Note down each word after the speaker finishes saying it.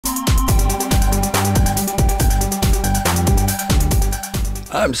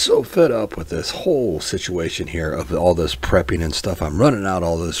I'm so fed up with this whole situation here of all this prepping and stuff. I'm running out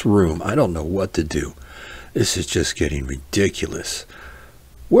all this room. I don't know what to do. This is just getting ridiculous.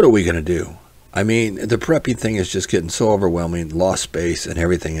 What are we going to do? I mean, the prepping thing is just getting so overwhelming, lost space and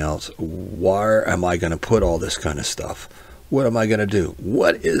everything else. Where am I going to put all this kind of stuff? What am I going to do?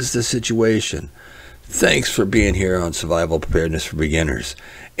 What is the situation? Thanks for being here on Survival Preparedness for Beginners.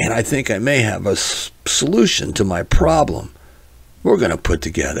 And I think I may have a solution to my problem. We're going to put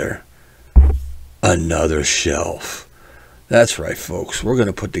together another shelf. That's right, folks. We're going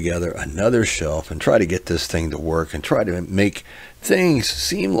to put together another shelf and try to get this thing to work and try to make things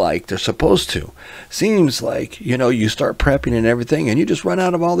seem like they're supposed to. Seems like, you know, you start prepping and everything and you just run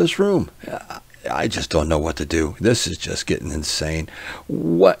out of all this room. I just don't know what to do. This is just getting insane.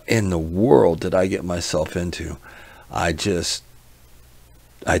 What in the world did I get myself into? I tell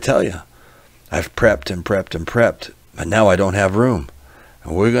you, I've prepped and prepped and prepped, but now I don't have room.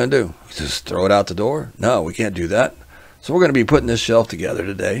 And what are we going to do? Just throw it out the door? No, we can't do that. So we're going to be putting this shelf together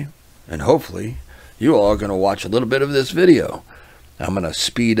today, and hopefully you all are going to watch a little bit of this video. I'm going to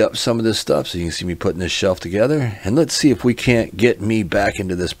speed up some of this stuff so you can see me putting this shelf together, and let's see if we can't get me back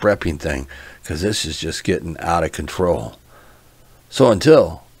into this prepping thing, because this is just getting out of control. So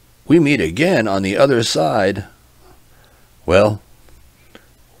until we meet again on the other side, well,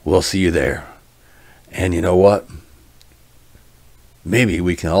 we'll see you there. And you know what? Maybe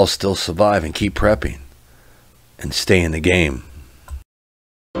we can all still survive and keep prepping and stay in the game.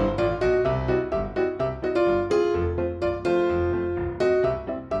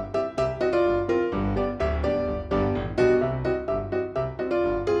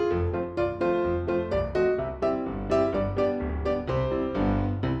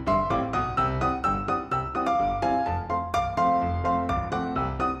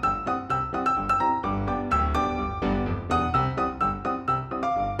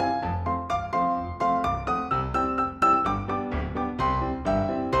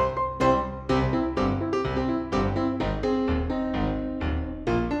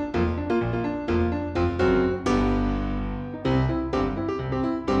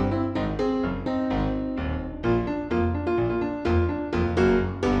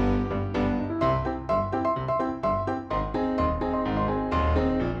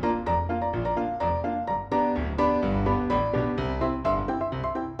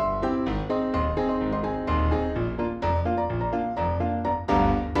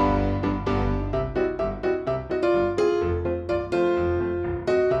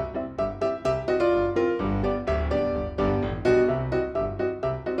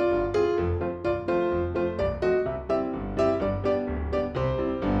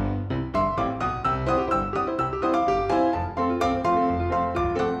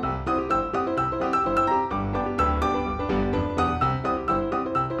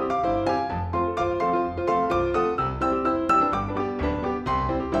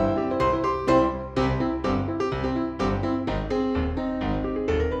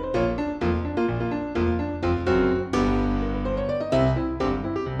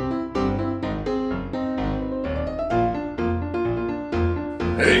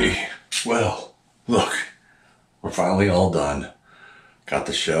 Hey, well, look, we're finally all done. Got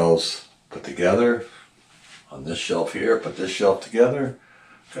the shelves put together on this shelf here, put this shelf together,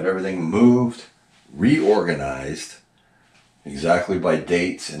 got everything moved, reorganized exactly by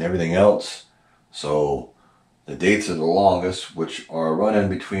dates and everything else. So the dates are the longest, which are running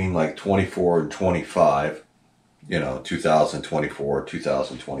between like 24 and 25, you know, 2024,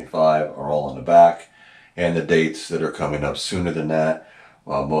 2025 are all in the back. And the dates that are coming up sooner than that,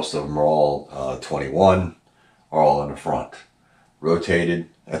 most of them are all 21, are all in the front. Rotated,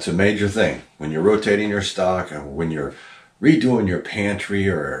 that's a major thing. When you're rotating your stock, and when you're redoing your pantry,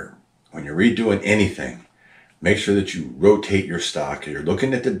 or when you're redoing anything, make sure that you rotate your stock. You're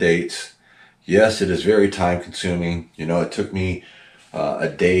looking at the dates. Yes, it is very time consuming. You know, it took me a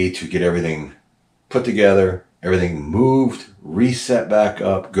day to get everything put together, everything moved, reset back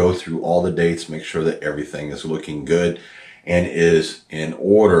up, go through all the dates, make sure that everything is looking good and is in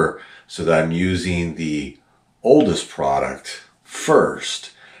order, so that I'm using the oldest product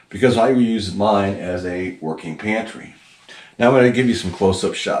first, because I use mine as a working pantry. Now I'm going to give you some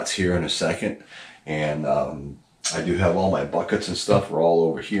close-up shots here in a second, and I do have all my buckets and stuff are all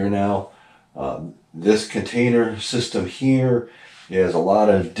over here now. This container system here is a lot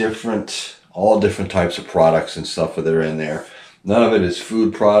of all different types of products and stuff that are in there. None of it is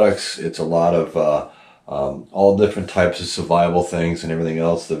food products. It's a lot of all different types of survival things and everything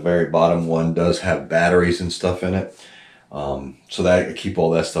else. The very bottom one does have batteries and stuff in it. So that I keep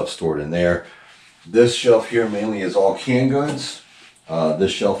all that stuff stored in there. This shelf here mainly is all canned goods.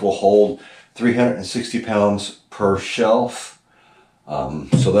 This shelf will hold 360 pounds per shelf.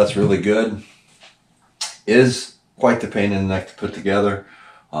 So that's really good. Is quite the pain in the neck to put together.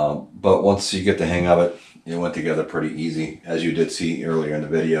 But once you get the hang of it, it went together pretty easy, as you did see earlier in the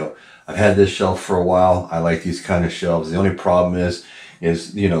video. I've had this shelf for a while. I like these kind of shelves. The only problem is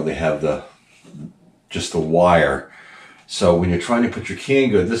you know, they have just the wire. So when you're trying to put your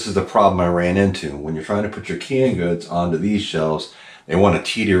canned goods, this is the problem I ran into. When you're trying to put your canned goods onto these shelves, they want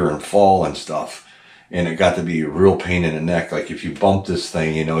to teeter and fall and stuff. And it got to be a real pain in the neck. Like if you bump this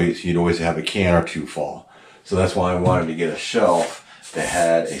thing, you know, you'd always have a can or two fall. So that's why I wanted to get a shelf that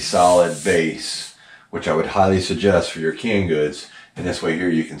had a solid base, which I would highly suggest for your canned goods. And this way here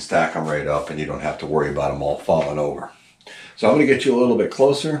you can stack them right up and you don't have to worry about them all falling over. So I'm going to get you a little bit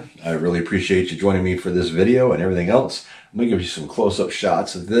closer. I really appreciate you joining me for this video and everything else. I'm going to give you some close-up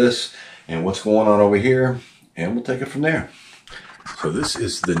shots of this and what's going on over here, and we'll take it from there. So this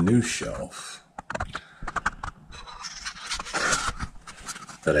is the new shelf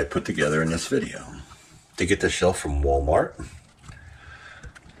that I put together in this video. To get this shelf from Walmart.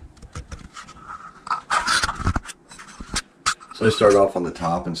 So I start off on the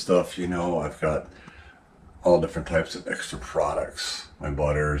top and stuff, you know, I've got all different types of extra products. My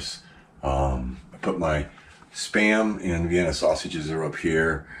butters, I put my Spam and Vienna sausages are up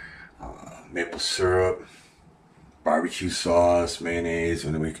here, maple syrup, barbecue sauce, mayonnaise,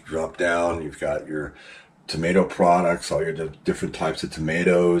 and then we can drop down. You've got your tomato products, all your different types of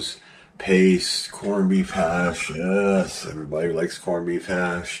tomatoes, paste, corned beef hash, yes, everybody likes corned beef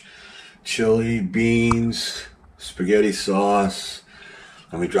hash, chili, beans, spaghetti sauce,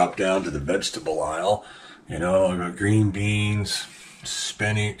 and we drop down to the vegetable aisle. You know, I've got green beans,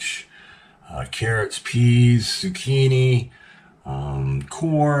 spinach, carrots, peas, zucchini,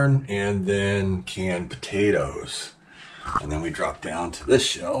 corn, and then canned potatoes. And then we drop down to this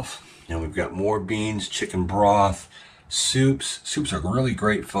shelf, and we've got more beans, chicken broth, soups. Soups are really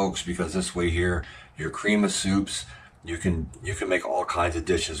great, folks, because this way here, your cream of soups, you can make all kinds of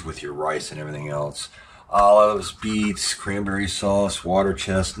dishes with your rice and everything else. Olives, beets, cranberry sauce, water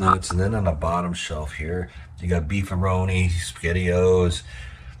chestnuts, and then on the bottom shelf here, you got beefaroni, SpaghettiOs,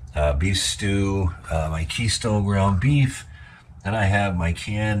 beef stew, my Keystone ground beef. Then I have my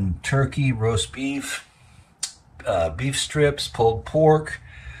canned turkey, roast beef, beef strips, pulled pork,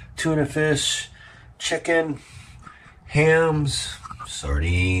 tuna fish, chicken, hams,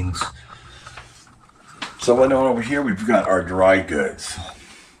 sardines. So went on over here, we've got our dry goods.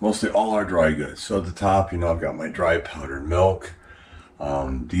 Mostly all our dry goods. So at the top, you know, I've got my dry powdered milk.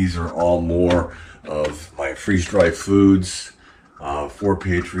 These are all more of my freeze-dried foods. Four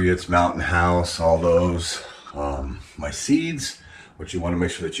Patriots, Mountain House, all those. My seeds, which you want to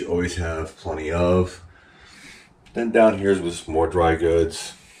make sure that you always have plenty of. Then down here was more dry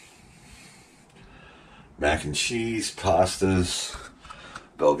goods. Mac and cheese, pastas,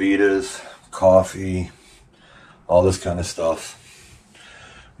 Belvitas, coffee, all this kind of stuff.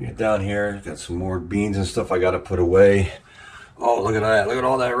 We get down here, got some more beans and stuff I got to put away. Oh, look at that. Look at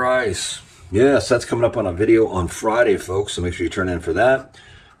all that rice. Yes, that's coming up on a video on Friday, folks, so make sure you turn in for that.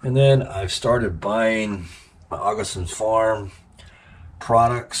 And then I've started buying my Augustin's Farm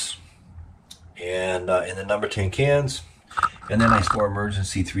products and in the number 10 cans. And then I store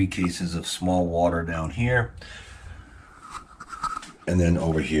emergency 3 cases of small water down here. And then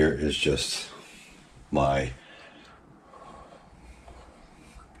over here is just I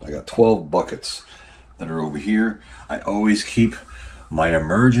got 12 buckets that are over here. I always keep my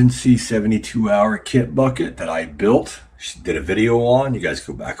emergency 72-hour kit bucket that I built. Did a video on. You guys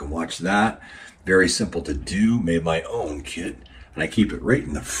go back and watch that. Very simple to do. Made my own kit. And I keep it right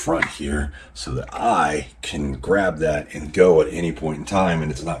in the front here so that I can grab that and go at any point in time and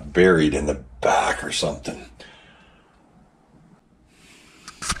it's not buried in the back or something.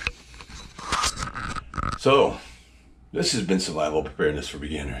 So, this has been Survival Preparedness for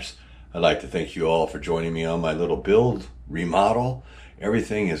Beginners. I'd like to thank you all for joining me on my little build, remodel.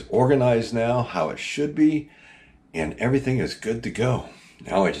 Everything is organized now, how it should be, and everything is good to go.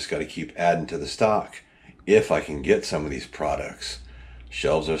 Now I just got to keep adding to the stock, if I can get some of these products.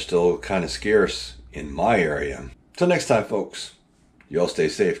 Shelves are still kind of scarce in my area. Till next time, folks, you all stay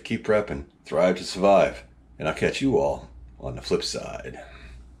safe, keep prepping, thrive to survive, and I'll catch you all on the flip side.